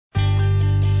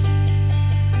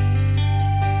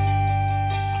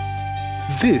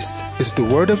This is the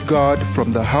Word of God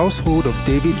from the household of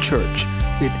David Church.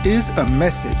 It is a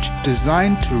message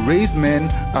designed to raise men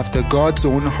after God's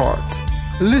own heart.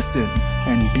 Listen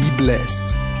and be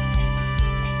blessed.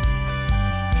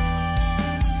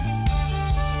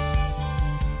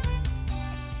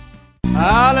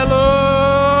 Hallelujah!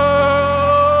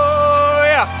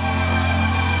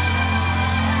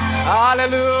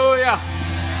 Hallelujah!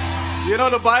 You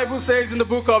know, the Bible says in the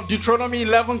book of Deuteronomy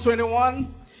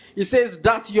 11:21, it says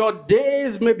that your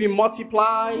days may be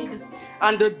multiplied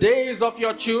and the days of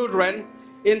your children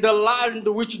in the land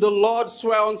which the Lord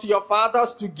swore unto your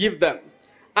fathers to give them,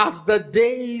 as the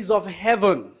days of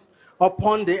heaven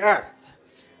upon the earth.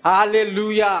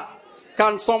 Hallelujah.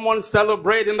 Can someone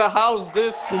celebrate in the house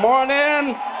this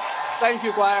morning? Thank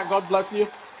you, choir. God bless you.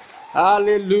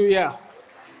 Hallelujah.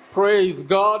 Praise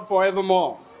God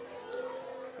forevermore.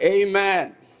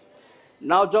 Amen.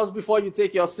 Now, just before you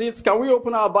take your seats, can we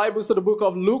open our Bibles to the book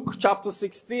of Luke, chapter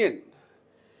 16?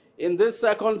 In this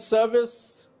second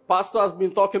service, Pastor has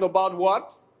been talking about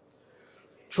what?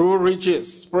 True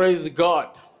riches. Praise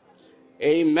God.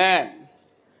 Amen.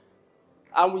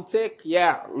 And we take,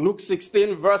 Luke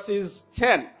 16, verses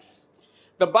 10.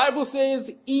 The Bible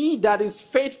says, he that is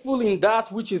faithful in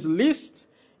that which is least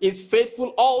is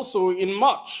faithful also in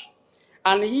much.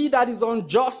 And he that is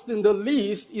unjust in the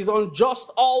least is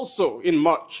unjust also in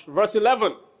much. Verse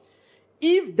 11.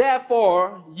 If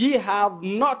therefore ye have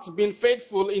not been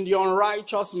faithful in the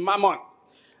unrighteous mammon.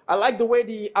 I like the way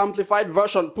the Amplified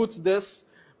Version puts this.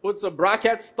 Puts a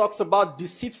bracket, talks about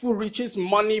deceitful riches,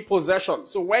 money, possession.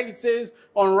 So when it says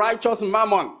unrighteous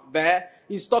mammon there,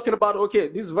 he's talking about, okay,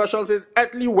 this version says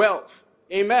earthly wealth.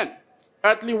 Amen.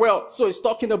 Earthly wealth. So it's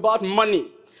talking about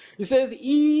money. He says,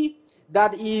 he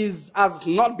that has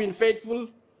not been faithful,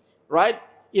 right,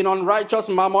 in unrighteous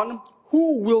mammon,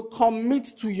 who will commit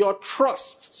to your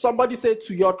trust. Somebody say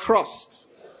to your trust.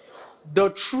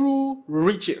 The true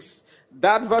riches.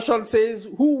 That version says,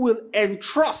 who will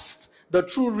entrust the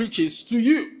true riches to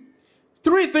you.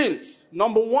 Three things.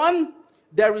 Number one,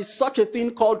 there is such a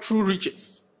thing called true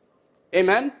riches.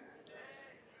 Amen.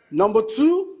 Number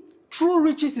two, true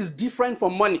riches is different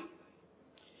from money.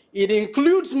 It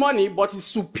includes money, but is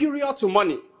superior to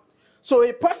money. So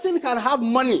a person can have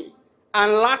money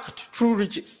and lack true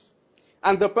riches,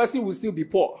 and the person will still be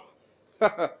poor.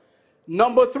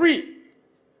 Number three,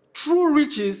 true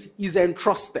riches is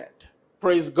entrusted.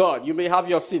 Praise God. You may have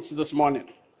your seats this morning.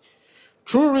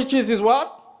 True riches is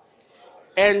what?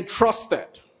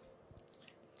 Entrusted.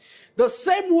 The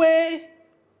same way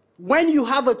when you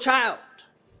have a child,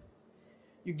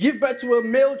 you give birth to a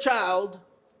male child,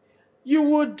 you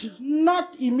would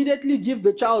not immediately give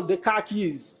the child the car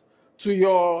keys to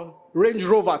your Range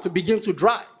Rover to begin to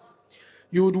drive.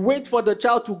 You would wait for the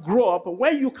child to grow up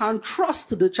where you can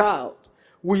trust the child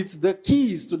with the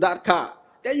keys to that car.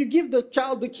 Then you give the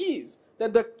child the keys.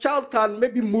 Then the child can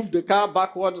maybe move the car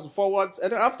backwards and forwards,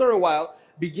 and then after a while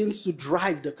begins to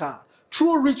drive the car.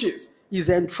 True riches is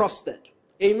entrusted.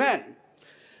 Amen.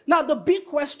 Now, the big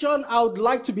question I would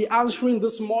like to be answering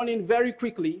this morning very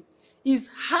quickly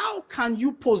is, how can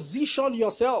you position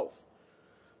yourself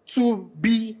to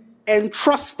be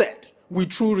entrusted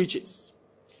with true riches?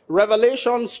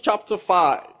 Revelations chapter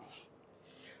 5.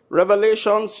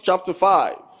 Revelations chapter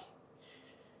 5.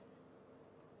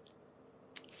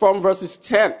 From verses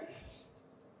 10.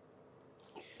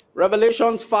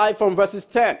 Revelations 5 from verses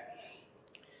 10.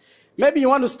 Maybe you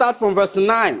want to start from verse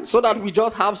 9 so that we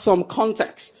just have some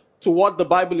context to what the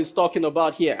Bible is talking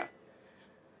about here.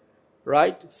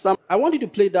 Right? I want you to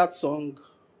play that song.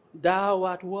 Thou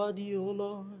art worthy, O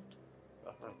Lord.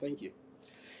 Thank you.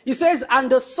 He says,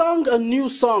 and they sung a new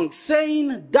song,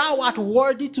 saying, thou art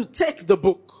worthy to take the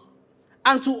book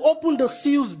and to open the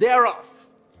seals thereof.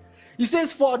 He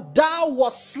says, for thou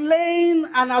wast slain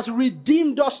and hast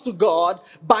redeemed us to God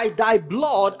by thy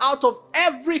blood out of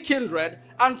every kindred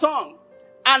and tongue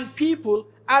and people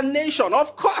and nation.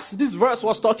 Of course, this verse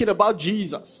was talking about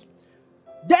Jesus.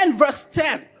 Then verse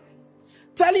 10,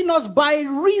 telling us by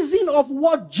reason of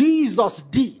what Jesus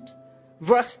did,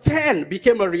 verse 10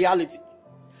 became a reality.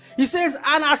 He says,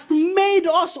 and hast made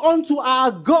us unto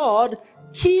our God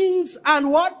kings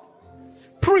and what?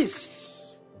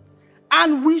 Priests.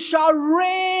 And we shall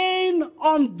reign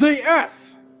on the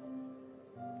earth.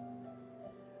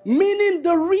 Meaning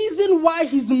the reason why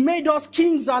he's made us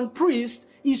kings and priests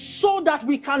is so that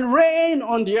we can reign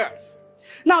on the earth.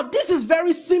 Now, this is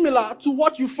very similar to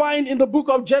what you find in the book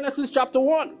of Genesis chapter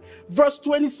 1, verse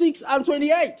 26 and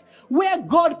 28, where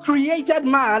God created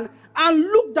man and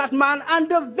looked at man, and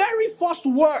the very first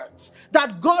words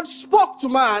that God spoke to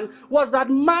man was that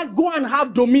man go and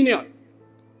have dominion.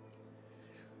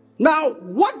 Now,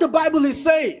 what the Bible is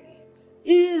saying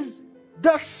is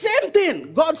the same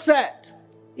thing God said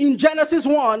in Genesis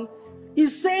 1.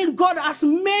 Is saying God has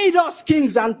made us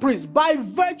kings and priests by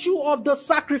virtue of the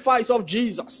sacrifice of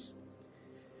Jesus.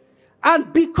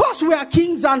 And because we are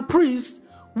kings and priests,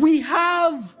 we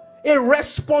have a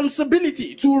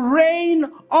responsibility to reign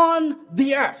on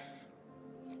the earth.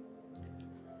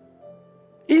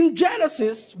 In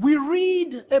Genesis, we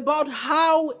read about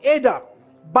how Adam,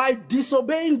 by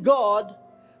disobeying God,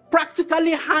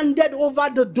 practically handed over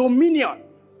the dominion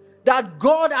that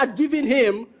God had given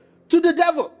him to the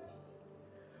devil.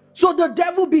 So the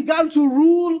devil began to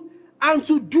rule and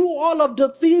to do all of the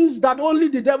things that only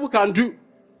the devil can do.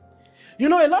 You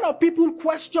know, a lot of people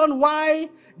question why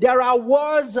there are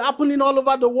wars happening all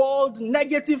over the world,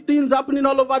 negative things happening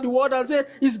all over the world, and say,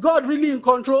 is God really in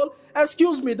control?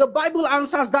 Excuse me, the Bible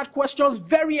answers that question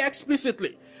very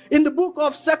explicitly. In the book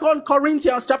of 2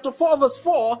 Corinthians chapter 4 verse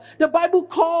 4, the Bible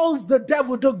calls the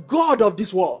devil the god of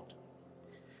this world.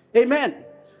 Amen.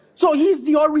 So he's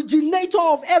the originator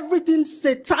of everything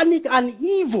satanic and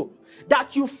evil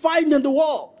that you find in the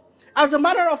world. As a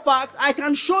matter of fact, I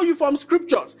can show you from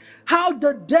scriptures how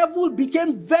the devil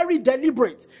became very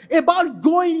deliberate about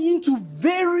going into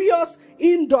various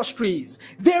industries,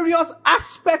 various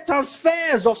aspects and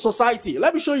spheres of society.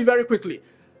 Let me show you very quickly.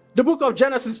 The book of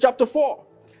Genesis chapter 4,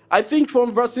 I think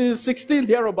from verses 16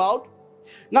 thereabout.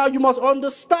 Now you must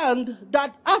understand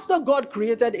that after God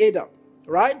created Adam,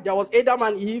 right? There was Adam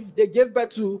and Eve. They gave birth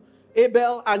to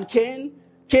Abel and Cain.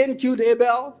 Cain killed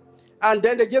Abel. And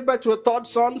then they gave birth to a third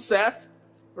son, Seth,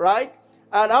 right?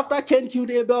 And after Cain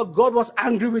killed Abel, God was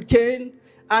angry with Cain.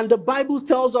 And the Bible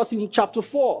tells us in chapter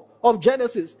 4 of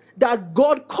Genesis that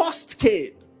God cursed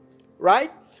Cain,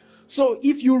 right? So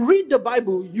if you read the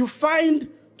Bible, you find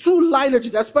two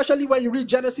lineages, especially when you read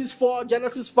Genesis 4,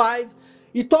 Genesis 5.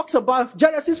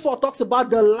 Genesis 4 talks about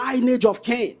the lineage of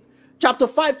Cain. Chapter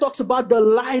 5 talks about the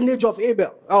lineage of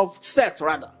Seth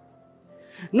rather.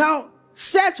 Now,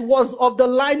 Seth was of the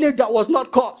lineage that was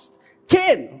not cursed.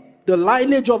 Cain, the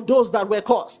lineage of those that were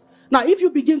cursed. Now, if you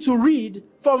begin to read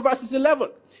from verses 11,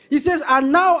 he says,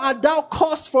 and now art thou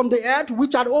cursed from the earth,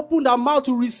 which had opened her mouth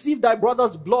to receive thy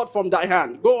brother's blood from thy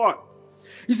hand. Go on.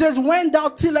 He says, when thou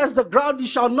tillest the ground, it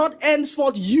shall not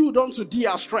henceforth yield unto thee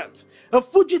a strength. A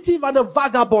fugitive and a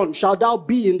vagabond shall thou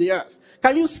be in the earth.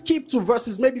 Can you skip to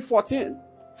verses maybe 14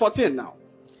 now?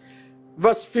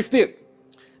 Verse 15.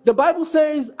 The Bible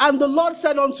says, and the Lord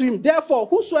said unto him, therefore,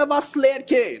 whosoever slayed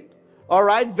Cain, all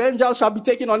right, vengeance shall be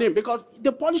taken on him, because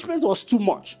the punishment was too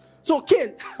much. So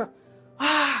Cain,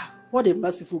 what a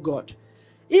merciful God.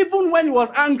 Even when he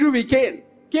was angry with Cain,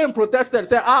 Cain protested,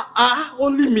 said,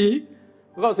 only me?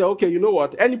 God said, okay, you know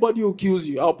what? Anybody who kills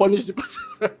you, I'll punish the person.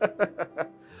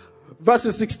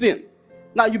 Verses 16.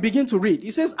 Now you begin to read. He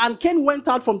says, and Cain went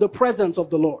out from the presence of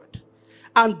the Lord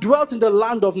and dwelt in the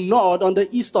land of Nod on the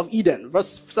east of Eden. Verse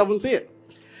 17.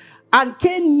 And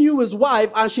Cain knew his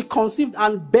wife, and she conceived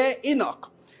and bare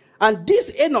Enoch. And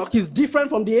this Enoch is different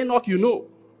from the Enoch you know.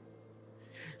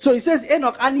 So he says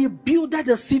Enoch, and he builded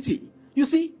a city. You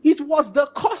see, it was the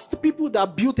cursed people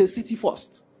that built a city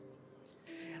first.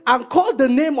 And called the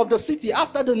name of the city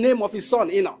after the name of his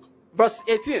son Enoch. Verse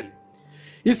 18.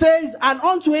 He says, and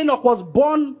unto Enoch was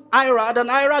born Irad, and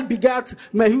Irad begat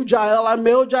Mehujael, and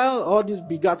Mehujael, all these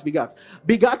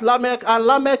begat Lamech, and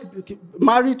Lamech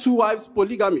married two wives,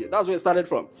 polygamy. That's where it started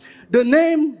from. The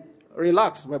name,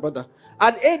 relax, my brother.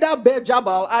 And Ada bare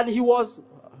Jabal, and he was,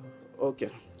 okay,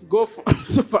 go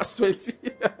to verse 20.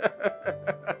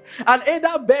 And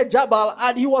Ada bare Jabal,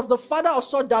 and he was the father of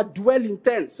such that dwell in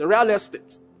tents, real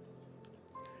estate,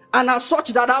 and as such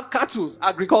that have cattle,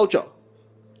 agriculture.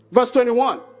 Verse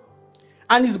 21.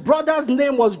 And his brother's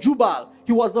name was Jubal.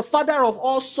 He was the father of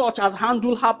all such as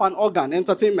handle harp and organ,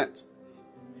 entertainment.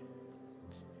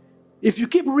 If you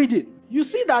keep reading, you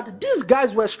see that these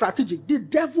guys were strategic. The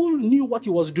devil knew what he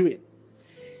was doing.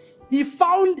 He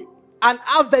found an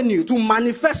avenue to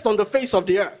manifest on the face of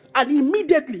the earth. And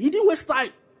immediately, he didn't waste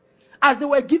time. As they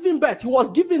were giving birth, he was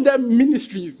giving them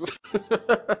ministries.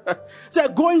 So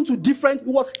he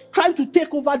was trying to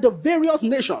take over the various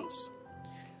nations,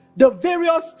 the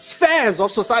various spheres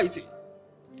of society.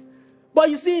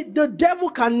 But you see, the devil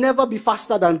can never be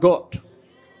faster than God.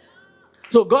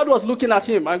 So God was looking at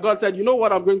him, and God said, you know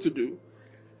what I'm going to do?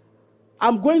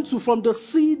 I'm going to, from the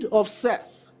seed of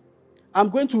Seth, I'm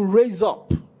going to raise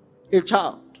up a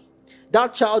child.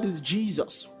 That child is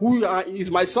Jesus, who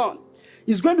is my son.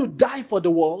 He's going to die for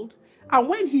the world. And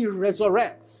when he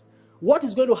resurrects, what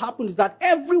is going to happen is that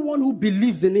everyone who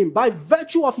believes in him, by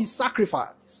virtue of his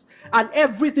sacrifice and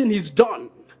everything he's done,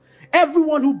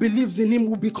 Everyone who believes in him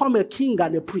will become a king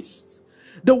and a priest.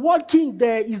 The word king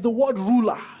there is the word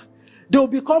ruler. They will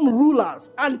become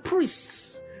rulers and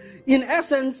priests. In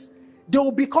essence, they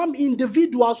will become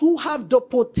individuals who have the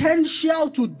potential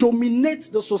to dominate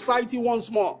the society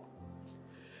once more.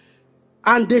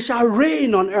 And they shall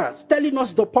reign on earth, telling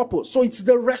us the purpose. So it's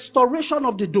the restoration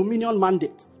of the dominion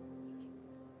mandate.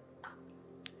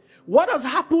 What has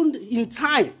happened in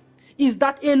time is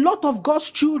that a lot of God's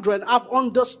children have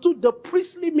understood the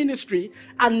priestly ministry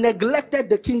and neglected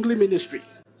the kingly ministry.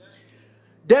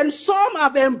 Then some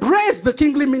have embraced the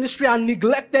kingly ministry and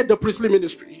neglected the priestly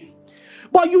ministry.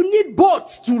 But you need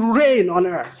both to reign on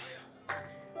earth.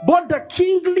 Both the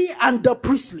kingly and the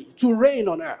priestly to reign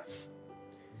on earth.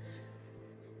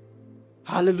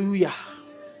 Hallelujah.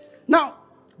 Now,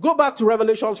 go back to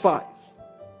Revelation 5.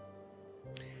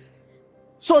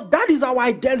 So that is our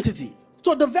identity.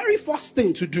 So the very first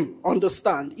thing to do,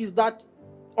 understand, is that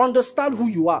understand who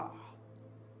you are.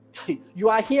 You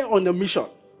are here on a mission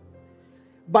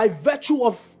by virtue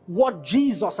of what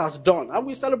Jesus has done. And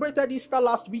we celebrated Easter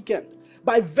last weekend.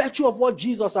 By virtue of what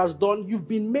Jesus has done, you've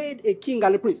been made a king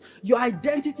and a priest. Your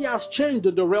identity has changed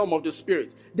in the realm of the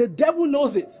spirit. The devil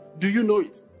knows it. Do you know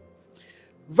it?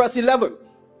 Verse 11.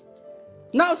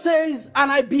 Now says,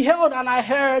 and I beheld and I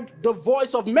heard the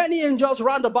voice of many angels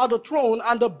round about the throne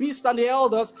and the beast and the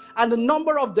elders, and the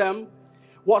number of them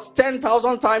was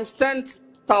 10,000 times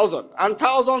 10,000 and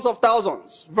thousands of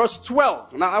thousands. Verse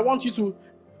 12. Now I want you to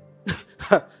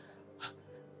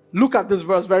look at this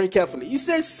verse very carefully. He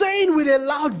says, saying with a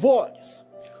loud voice,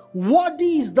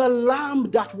 worthy is the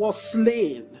lamb that was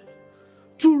slain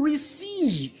to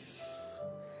receive.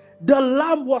 The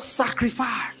lamb was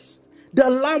sacrificed. The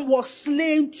lamb was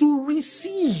slain to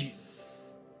receive.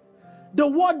 The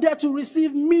word there to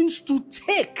receive means to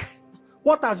take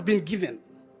what has been given.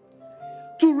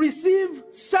 To receive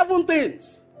 7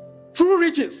 things. True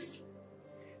riches.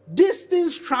 These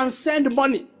things transcend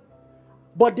money,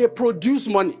 but they produce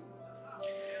money.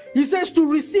 He says to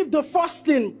receive the first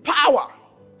thing, power.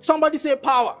 Somebody say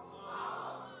power.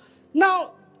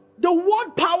 Now, the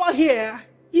word power here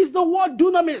is the word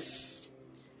dunamis,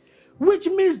 which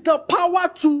means the power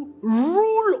to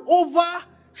rule over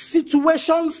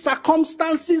situations,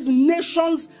 circumstances,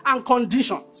 nations, and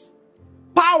conditions.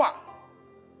 Power.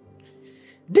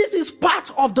 This is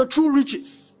part of the true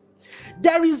riches.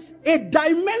 There is a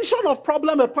dimension of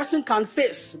problem a person can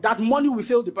face that money will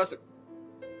fail the person.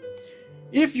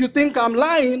 If you think I'm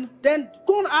lying, then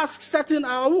go and ask certain,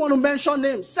 I don't want to mention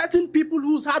names, certain people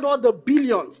who's had all the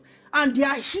billions and they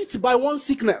are hit by one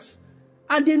sickness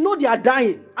and they know they are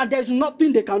dying and there's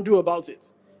nothing they can do about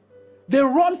it. They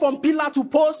run from pillar to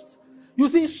post. You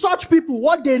see, such people,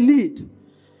 what they need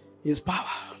is power.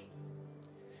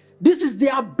 This is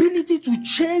the ability to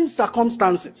change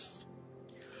circumstances,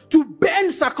 to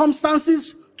bend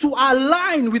circumstances to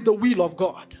align with the will of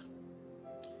God.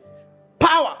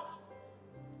 Power.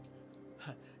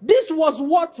 This was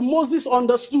what Moses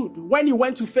understood when he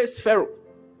went to face Pharaoh.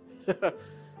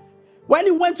 When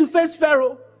he went to face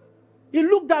Pharaoh, he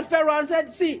looked at Pharaoh and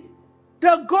said, see,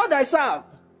 the God I serve,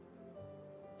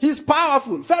 he's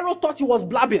powerful. Pharaoh thought he was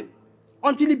blabbing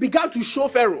until he began to show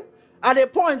Pharaoh. At a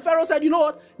point, Pharaoh said, you know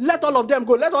what? Let all of them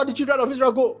go. Let all the children of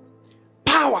Israel go.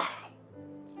 Power.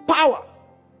 Power.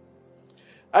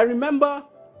 I remember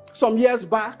some years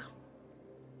back,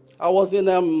 I was in,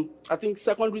 I think,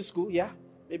 secondary school, yeah,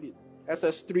 maybe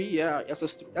SS3, yeah,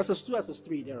 SS2,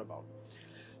 SS3, thereabout.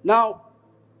 Now,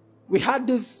 we had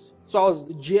this, so I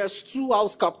was GS2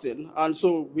 house captain, and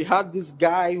so we had this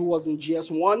guy who was in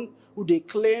GS1, who they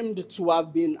claimed to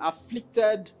have been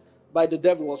afflicted by the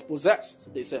devil, was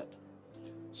possessed, they said.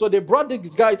 So they brought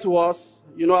this guy to us.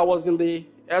 You know, I was in the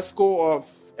ESCO of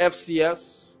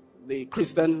FCS, the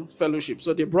Christian Fellowship.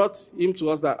 So they brought him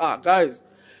to us that, guys,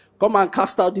 come and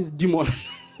cast out this demon.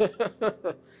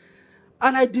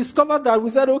 And I discovered that. We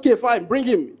said, okay, fine, bring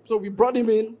him. So we brought him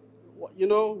in. You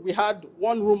know, we had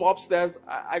one room upstairs.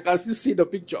 I can still see the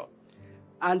picture.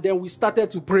 And then we started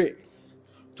to pray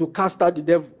to cast out the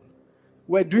devil.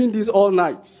 We're doing this all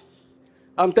night.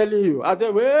 I'm telling you. I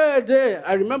said, wait there.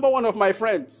 I remember one of my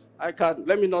friends.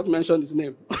 Let me not mention his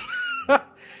name.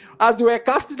 As they were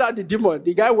casting out the demon,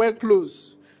 the guy went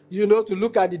close, you know, to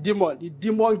look at the demon. The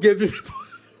demon gave him.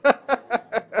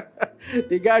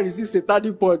 The guy received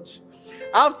satanic punch.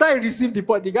 After he received the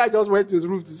punch, the guy just went to his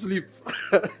room to sleep.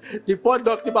 The punch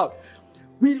knocked him out.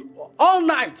 All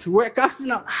night, we were casting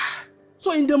out.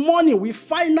 So in the morning, we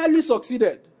finally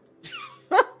succeeded.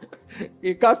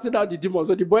 He casted out the demon.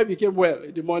 So the boy became well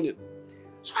in the morning.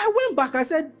 So I went back. I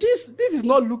said, this is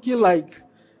not looking like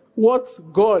what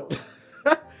God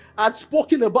had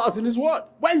spoken about in his word.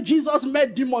 When Jesus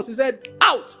met demons, he said,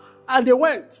 out, and they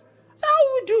went. So how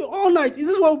will we do all night? Is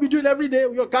this what we'll be doing every day?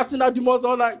 We're casting out demons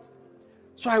all night.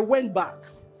 So I went back,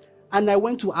 and I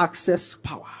went to access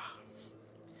power.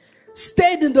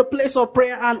 Stayed in the place of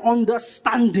prayer and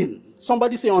understanding.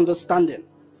 Somebody say understanding.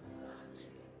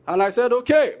 And I said,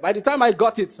 okay. By the time I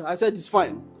got it, I said, it's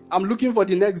fine. I'm looking for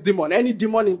the next demon. Any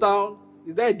demon in town?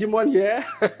 Is there a demon here?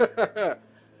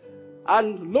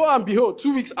 And lo and behold,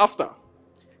 2 weeks after,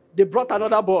 they brought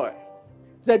another boy.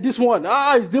 Said, this one,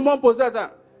 it's demon possessed.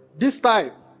 This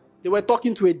time, they were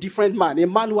talking to a different man, a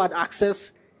man who had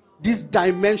accessed this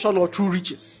dimension of true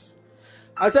riches.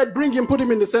 I said, bring him, put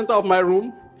him in the center of my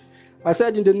room. I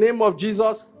said, in the name of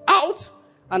Jesus, out.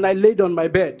 And I laid on my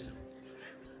bed.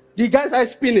 The guys, I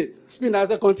spin. I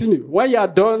said, continue. When you are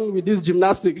done with these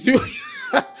gymnastics,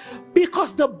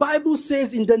 because the Bible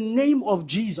says in the name of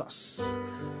Jesus,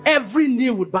 every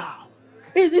knee would bow.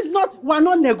 It's not, we're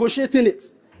not negotiating it.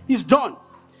 It's done.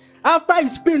 After he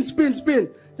spin.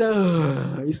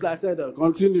 I said,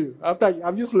 continue. After,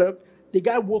 have you slept? The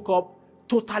guy woke up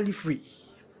totally free.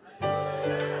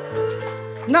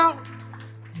 Now,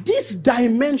 this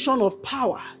dimension of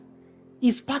power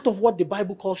is part of what the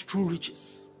Bible calls true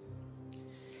riches.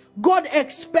 God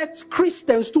expects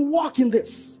Christians to walk in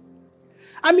this.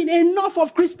 I mean, enough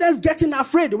of Christians getting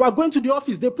afraid. We're going to the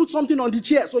office. They put something on the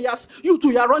chair. So yes, you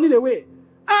two, you're running away.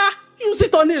 You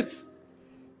sit on it.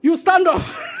 You stand up.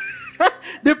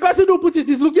 The person who put it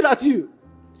is looking at you.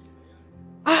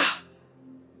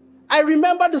 I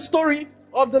remember the story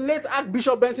of the late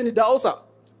Archbishop Benson Idahosa.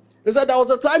 He said there was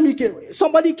a time he came.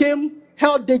 Somebody came,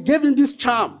 they gave him this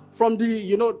charm from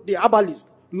the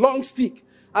herbalist, long stick.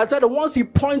 And said that once he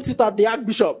points it at the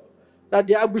Archbishop, that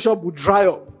the Archbishop would dry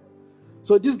up.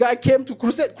 So this guy came to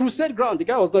crusade ground. The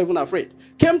guy was not even afraid.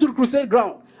 Came to the crusade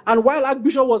ground. And while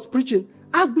Archbishop was preaching,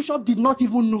 Archbishop did not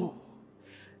even know.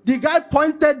 The guy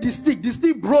pointed the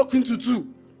stick broke into two.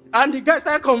 And the guy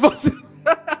started conversing.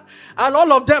 And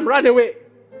all of them ran away.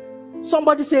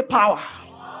 Somebody say power.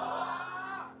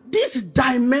 This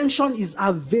dimension is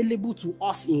available to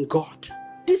us in God.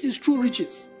 This is true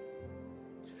riches.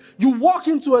 You walk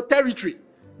into a territory.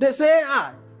 They say,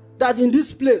 that in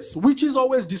this place, witches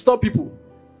always disturb people.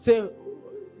 Say,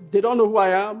 they don't know who I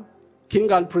am,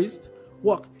 king and priest.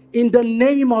 Walk. In the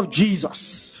name of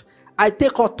Jesus, I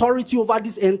take authority over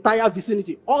this entire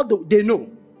vicinity. They know.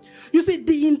 You see,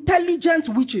 the intelligent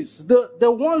witches,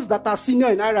 the ones that are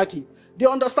senior in hierarchy, they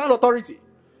understand authority.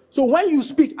 So when you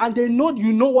speak and they know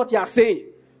you know what you are saying,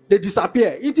 they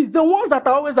disappear. It is the ones that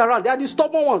are always around. They are the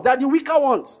stubborn ones. They are the weaker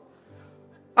ones.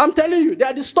 I'm telling you, they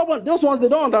are the stubborn. Those ones, they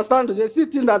don't understand. They still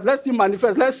think that let's see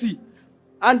manifest, let's see.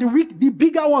 And the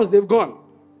bigger ones, they've gone.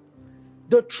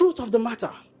 The truth of the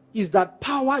matter is that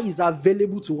power is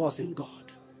available to us in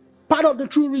God. Part of the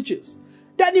true riches.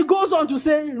 Then he goes on to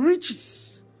say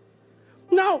riches.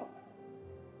 Now,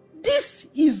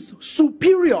 this is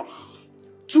superior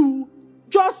to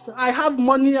just, I have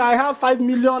money, I have 5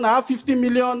 million, I have 50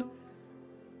 million.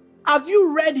 Have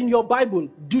you read in your Bible,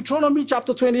 Deuteronomy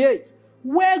chapter 28,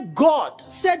 where God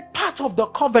said part of the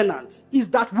covenant is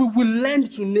that we will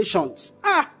lend to nations?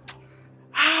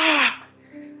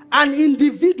 An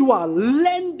individual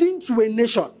lending to a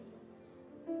nation.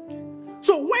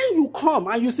 So when you come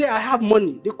and you say, I have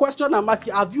money, the question I'm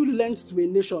asking, have you lent to a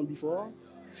nation before?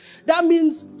 That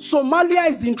means Somalia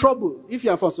is in trouble. If you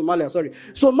are from Somalia, sorry.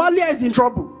 Somalia is in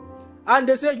trouble. And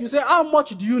you say, how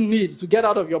much do you need to get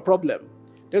out of your problem?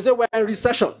 They say, we're in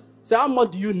recession. Say, how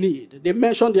much do you need? They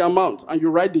mention the amount and you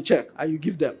write the check and you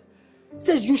give them. It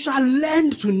says, you shall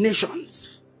lend to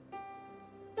nations.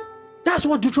 That's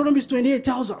what Deuteronomy 28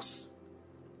 tells us.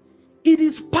 It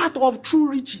is part of true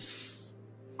riches.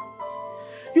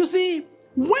 You see,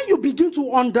 when you begin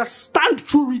to understand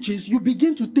true riches, you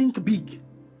begin to think big.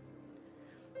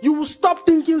 You will stop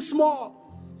thinking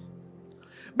small.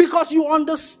 Because you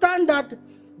understand that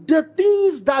the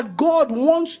things that God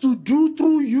wants to do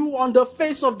through you on the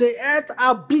face of the earth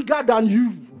are bigger than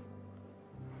you.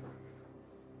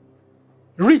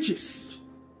 Riches.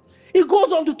 He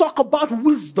goes on to talk about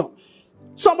wisdom.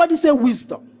 Somebody say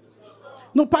wisdom.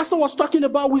 No, Pastor was talking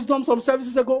about wisdom some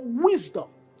services ago. Wisdom.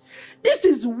 This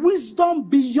is wisdom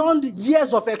beyond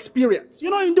years of experience. You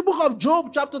know, in the book of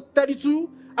Job, chapter 32,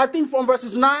 I think from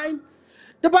verses 9,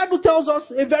 the Bible tells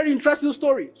us a very interesting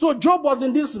story. So Job was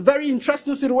in this very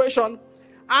interesting situation,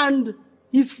 and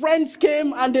his friends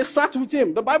came and they sat with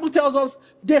him. The Bible tells us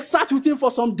they sat with him for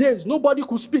some days. Nobody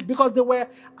could speak because they were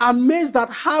amazed at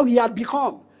how he had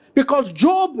become. Because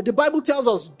Job, the Bible tells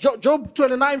us, Job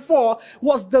 29:4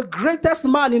 was the greatest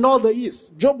man in all the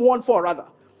East. Job 1:4 rather.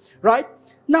 Right?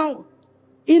 Now,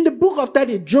 In the book of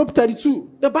Job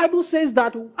 32, the Bible says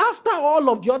that after all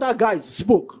of the other guys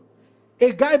spoke,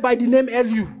 a guy by the name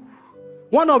Elihu,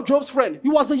 one of Job's friends, he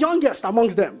was the youngest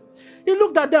amongst them. He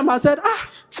looked at them and said,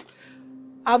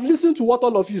 I've listened to what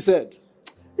all of you said.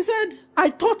 He said, I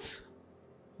thought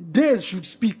days should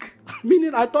speak.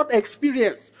 Meaning I thought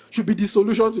experience should be the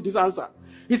solution to this answer.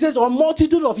 He says, a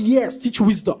multitude of years teach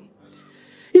wisdom.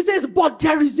 He says, but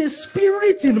there is a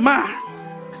spirit in man,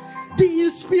 the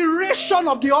inspiration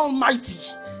of the Almighty,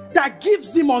 that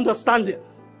gives him understanding.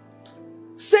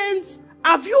 Saints,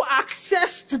 have you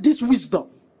accessed this wisdom?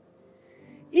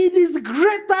 It is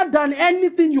greater than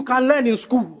anything you can learn in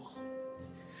school.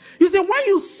 You see, when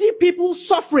you see people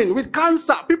suffering with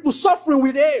cancer, people suffering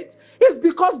with AIDS, it's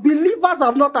because believers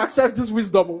have not accessed this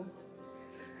wisdom.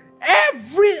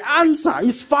 Every answer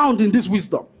is found in this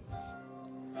wisdom.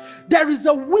 There is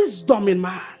a wisdom in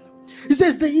man. He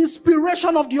says, the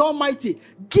inspiration of the Almighty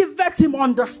giveth him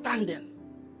understanding.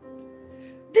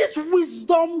 This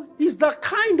wisdom is the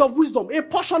kind of wisdom, a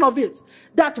portion of it,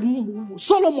 that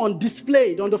Solomon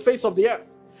displayed on the face of the earth.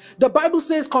 The Bible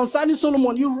says concerning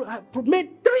Solomon, he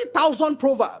made 3,000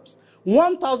 proverbs,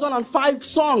 1,005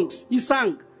 songs he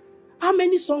sang. How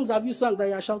many songs have you sung that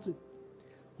you are shouting?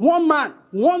 One man,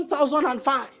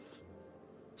 1,005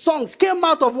 songs came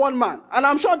out of one man. And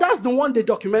I'm sure that's the one they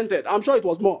documented. I'm sure it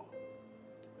was more.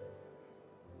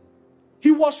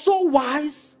 He was so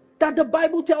wise that the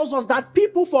Bible tells us that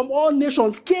people from all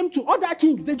nations came to other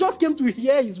kings. They just came to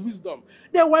hear his wisdom.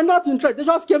 They were not interested. They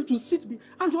just came to sit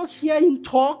and just hear him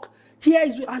talk.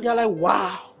 And they're like,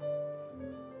 wow.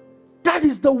 That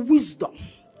is the wisdom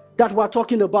that we're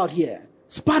talking about here.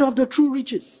 It's part of the true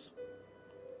riches.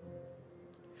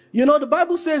 You know, the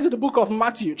Bible says in the book of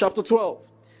Matthew, chapter 12,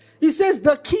 it says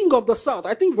the king of the south,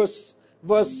 I think verse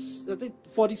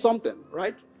 40-something,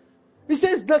 right? It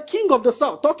says the king of the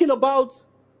south, talking about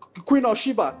Queen of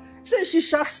Sheba, says she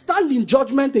shall stand in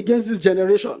judgment against this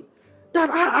generation.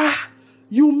 That,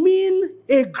 you mean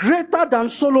a greater than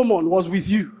Solomon was with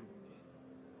you?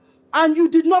 And you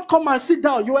did not come and sit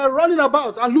down. You were running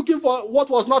about and looking for what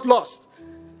was not lost.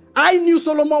 I knew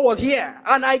Solomon was here,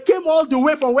 and I came all the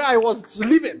way from where I was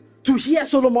living to hear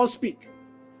Solomon speak.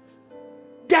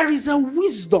 There is a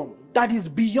wisdom that is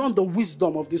beyond the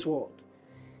wisdom of this world.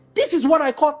 This is what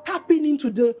I call tapping into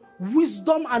the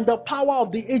wisdom and the power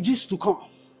of the ages to come.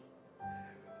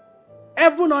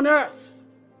 Heaven on earth.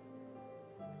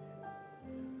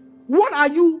 What are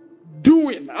you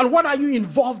doing and what are you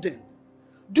involved in?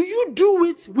 Do you do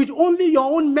it with only your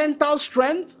own mental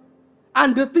strength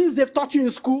and the things they've taught you in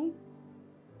school?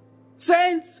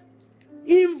 Saints,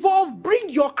 bring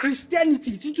your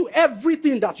Christianity into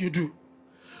everything that you do.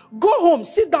 Go home,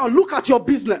 sit down, look at your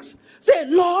business. Say,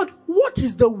 Lord, what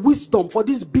is the wisdom for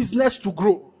this business to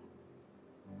grow?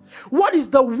 What is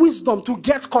the wisdom to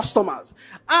get customers?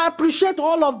 I appreciate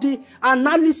all of the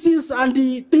analysis and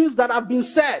the things that have been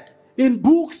said in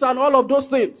books and all of those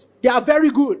things. They are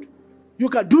very good. You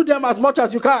can do them as much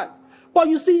as you can. But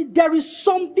you see, there is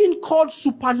something called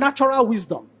supernatural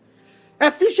wisdom.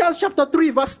 Ephesians chapter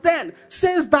 3 verse 10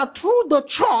 says that through the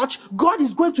church, God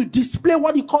is going to display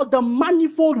what he called the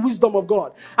manifold wisdom of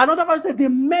God. Another verse says the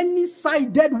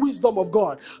many-sided wisdom of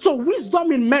God. So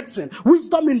wisdom in medicine,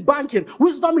 wisdom in banking,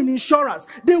 wisdom in insurance.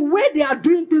 The way they are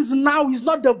doing things now is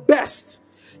not the best.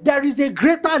 There is a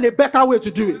greater and a better way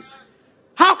to do it.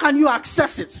 How can you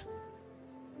access it?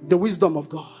 The wisdom of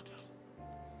God.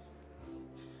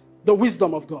 The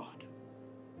wisdom of God.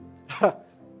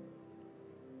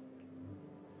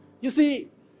 You see,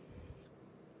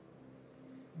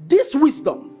 this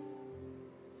wisdom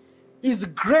is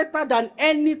greater than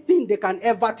anything they can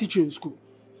ever teach you in school.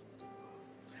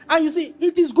 And you see,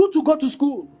 it is good to go to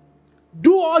school.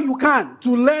 Do all you can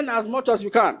to learn as much as you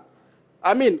can.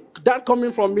 I mean, that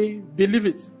coming from me, believe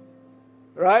it.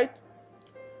 Right?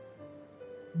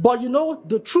 But you know,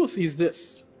 the truth is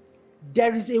this.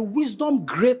 There is a wisdom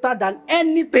greater than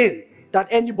anything that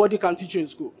anybody can teach you in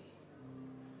school.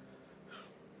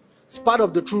 It's part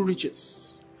of the true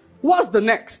riches. What's the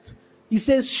next? He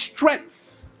says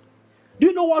strength. Do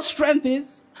you know what strength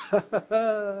is?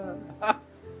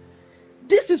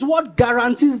 This is what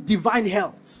guarantees divine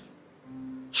health.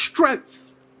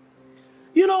 Strength.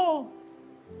 You know,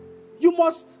 you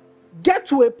must get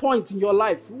to a point in your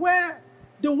life where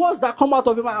the words that come out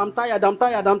of your mouth, I'm tired, I'm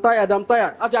tired, I'm tired, I'm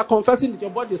tired. As you are confessing it,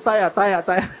 your body is tired, tired,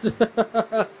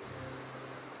 tired.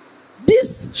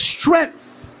 This strength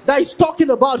that he's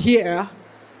talking about here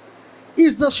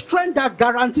is the strength that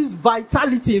guarantees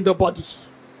vitality in the body.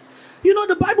 You know,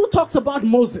 the Bible talks about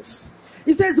Moses.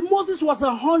 It says Moses was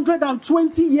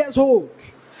 120 years old.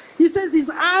 He says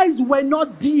his eyes were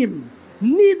not dim.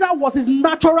 neither was his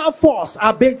natural force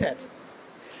abated.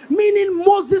 Meaning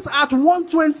Moses at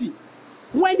 120,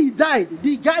 when he died,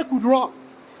 the guy could run.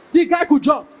 The guy could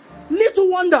jump. Little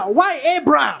wonder why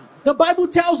Abraham, the Bible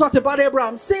tells us about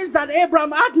Abraham, says that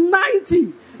Abraham at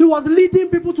 90, he was leading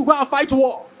people to go and fight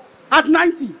war. At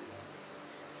 90.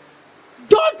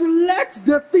 Don't let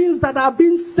the things that are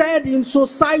being said in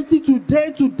society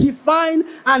today to define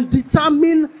and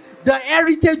determine the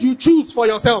heritage you choose for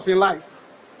yourself in life.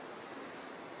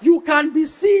 You can be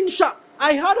seen sharp.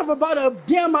 I heard of about a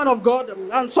dear man of God,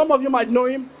 and some of you might know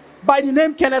him, by the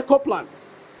name Kenneth Copeland.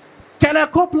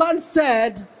 Kenneth Copeland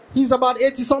said, he's about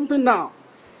 80-something now.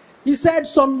 He said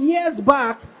some years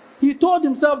back, he told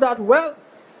himself that, well,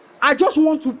 I just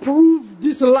want to prove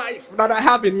this life that I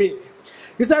have in me.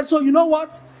 He said, so you know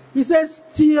what? He says,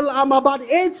 till I'm about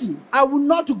 80, I will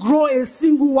not grow a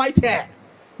single white hair.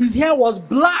 His hair was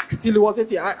black till he was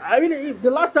 80. I mean, the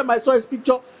last time I saw his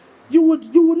picture, you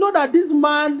would know that this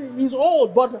man is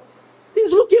old, but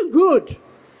he's looking good.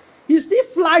 He still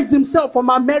flies himself from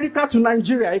America to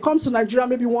Nigeria. He comes to Nigeria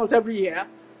maybe once every year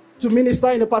to minister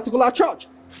in a particular church.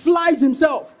 Flies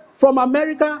himself from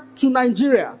America to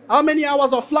Nigeria. How many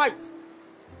hours of flight?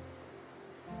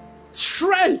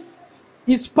 Strength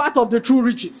is part of the true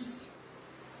riches.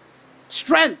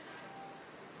 Strength.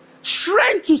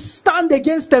 Strength to stand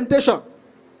against temptation.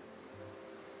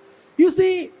 You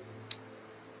see,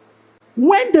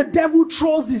 when the devil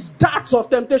throws his darts of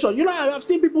temptation, you know, I've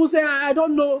seen people say, I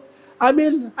don't know. I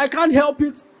mean, I can't help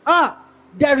it.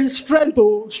 There is strength,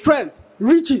 strength.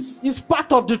 Riches is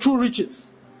part of the true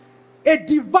riches. A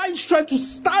divine strength to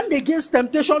stand against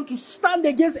temptation, to stand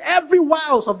against every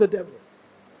wiles of the devil.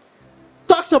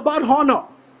 Talks about honor.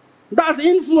 That's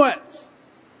influence.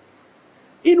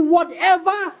 In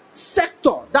whatever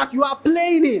sector that you are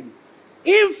playing in,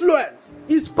 influence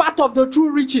is part of the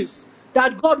true riches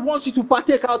that God wants you to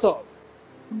partake out of.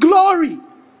 Glory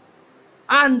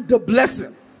and the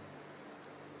blessing.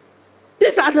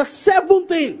 These are the 7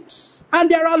 things. And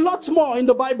there are lots more in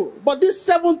the Bible. But these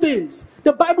 7 things,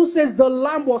 the Bible says the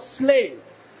Lamb was slain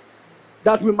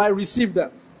that we might receive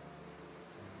them.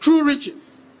 True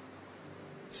riches.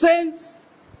 Saints,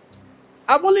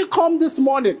 I've only come this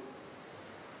morning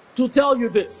to tell you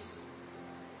this.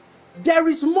 There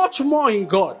is much more in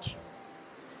God.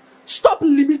 Stop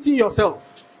limiting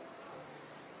yourself.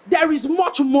 There is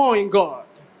much more in God.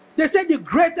 They say the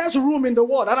greatest room in the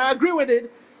world, and I agree with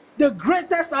it, the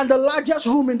greatest and the largest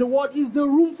room in the world is the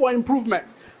room for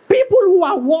improvement. People who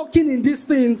are walking in these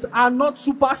things are not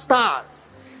superstars.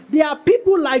 They are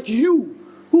people like you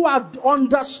who have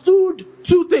understood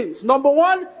 2 things. Number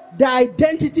 1, their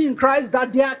identity in Christ,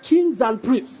 that they are kings and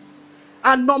priests.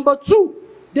 And number 2,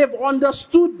 they've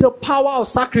understood the power of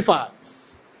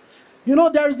sacrifice. You know,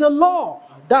 there is a law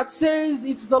that says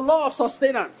it's the law of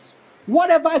sustenance.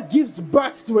 Whatever gives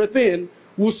birth to a thing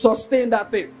will sustain that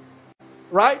thing.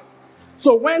 Right?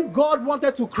 So when God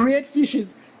wanted to create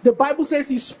fishes, the Bible says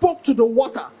he spoke to the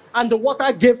water and the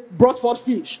water brought forth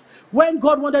fish. When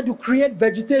God wanted to create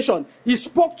vegetation, he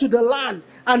spoke to the land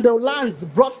and the lands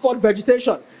brought forth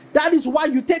vegetation. That is why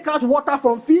you take out water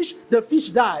from fish, the fish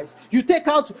dies. You take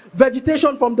out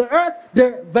vegetation from the earth,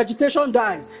 the vegetation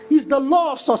dies. It's the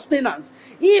law of sustenance.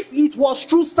 If it was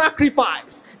through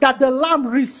sacrifice that the lamb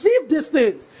received these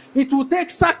things, it will take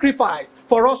sacrifice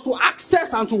for us to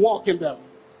access and to walk in them.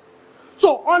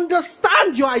 So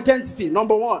understand your identity,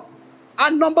 number 1.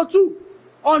 And number 2,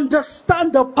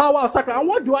 understand the power of sacrifice. And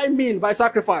what do I mean by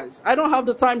sacrifice? I don't have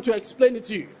the time to explain it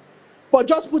to you. But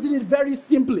just putting it very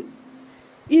simply,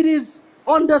 it is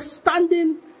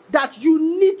understanding that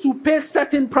you need to pay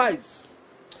certain price.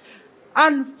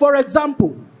 And for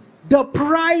example, the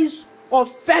price of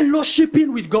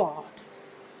fellowshipping with God,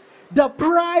 the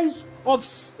price of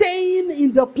staying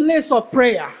in the place of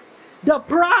prayer, the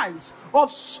price of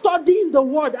studying the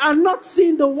word and not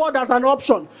seeing the word as an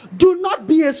option. Do not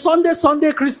be a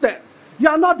Sunday Christian. You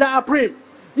are not diaphragm.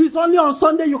 It's only on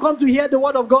Sunday you come to hear the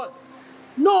word of God.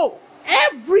 No,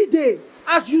 every day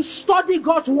as you study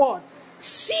God's word,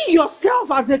 see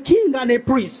yourself as a king and a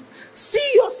priest.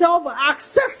 See yourself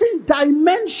accessing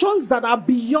dimensions that are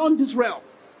beyond this realm.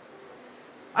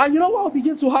 And you know what will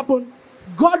begin to happen?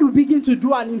 God will begin to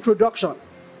do an introduction.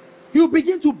 He will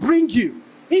begin to bring you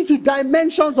into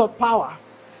dimensions of power,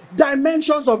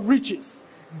 dimensions of riches,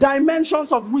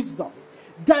 dimensions of wisdom,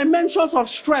 dimensions of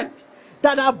strength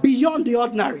that are beyond the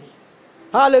ordinary.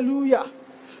 Hallelujah.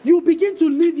 You begin to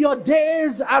live your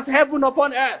days as heaven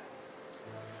upon earth.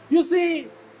 You see,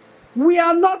 we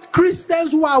are not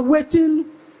Christians who are waiting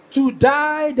to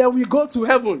die, then we go to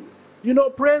heaven. You know,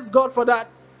 praise God for that.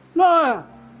 No,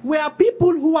 we are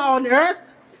people who are on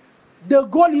earth The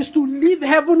goal is to leave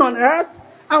heaven on earth,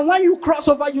 and when you cross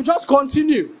over, you just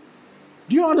continue.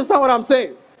 Do you understand what I'm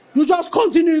saying? You just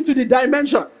continue into the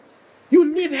dimension.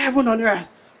 You leave heaven on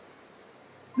earth.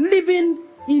 Living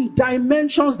in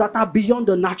dimensions that are beyond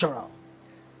the natural.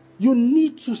 You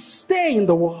need to stay in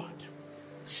the Word.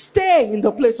 Stay in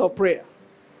the place of prayer.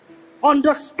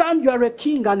 Understand you are a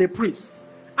king and a priest.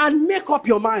 And make up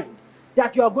your mind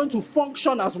that you are going to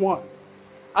function as one.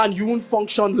 And you won't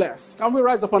function less. Can we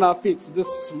rise up on our feet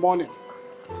this morning?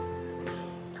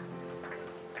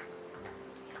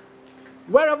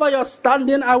 Wherever you're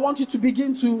standing, I want you to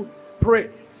begin to pray.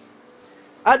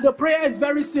 And the prayer is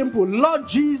very simple. Lord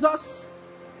Jesus,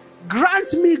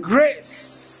 grant me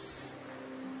grace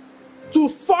to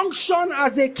function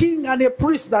as a king and a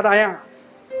priest that I am.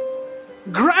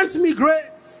 Grant me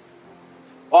grace.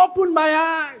 Open my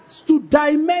eyes to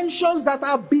dimensions that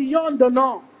are beyond the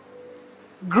norm.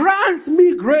 Grant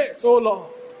me grace, oh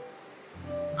Lord.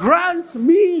 Grant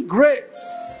me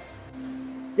grace.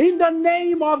 In the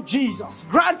name of Jesus,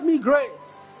 grant me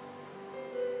grace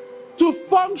to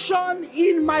function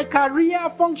in my career,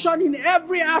 function in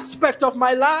every aspect of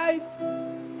my life,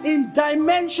 in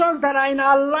dimensions that are in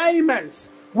alignment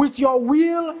with your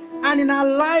will and in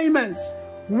alignment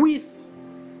with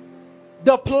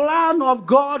the plan of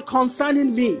God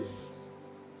concerning me.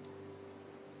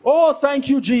 Oh, thank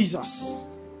you, Jesus.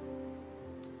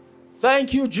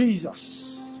 Thank you,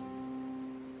 Jesus.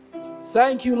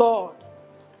 Thank you, Lord.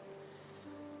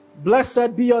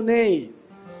 Blessed be your name.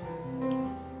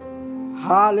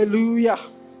 Hallelujah.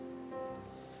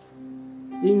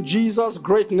 In Jesus'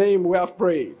 great name we have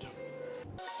prayed.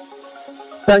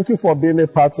 Thank you for being a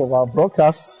part of our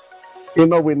broadcast. You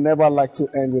know, we never like to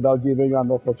end without giving you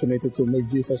an opportunity to make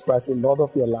Jesus Christ the Lord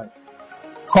of your life.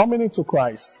 Coming into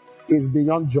Christ is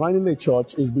beyond joining a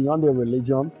church, is beyond a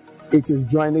religion. It is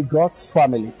joining God's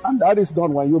family. And that is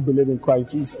done when you believe in Christ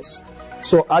Jesus.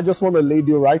 So I just want to lead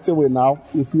you right away now.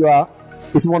 If you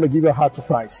want to give your heart to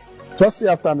Christ, just say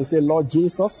after me, say, Lord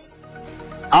Jesus,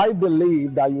 I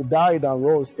believe that you died and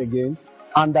rose again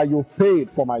and that you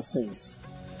paid for my sins.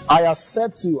 I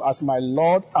accept you as my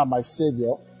Lord and my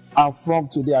Savior, and from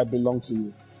today I belong to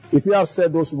you. If you have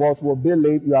said those words, will be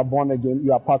late, you are born again,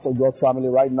 you are part of God's family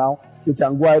right now. You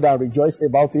can go ahead and rejoice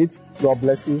about it. God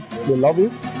bless you. We love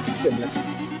you. Stay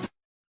blessed.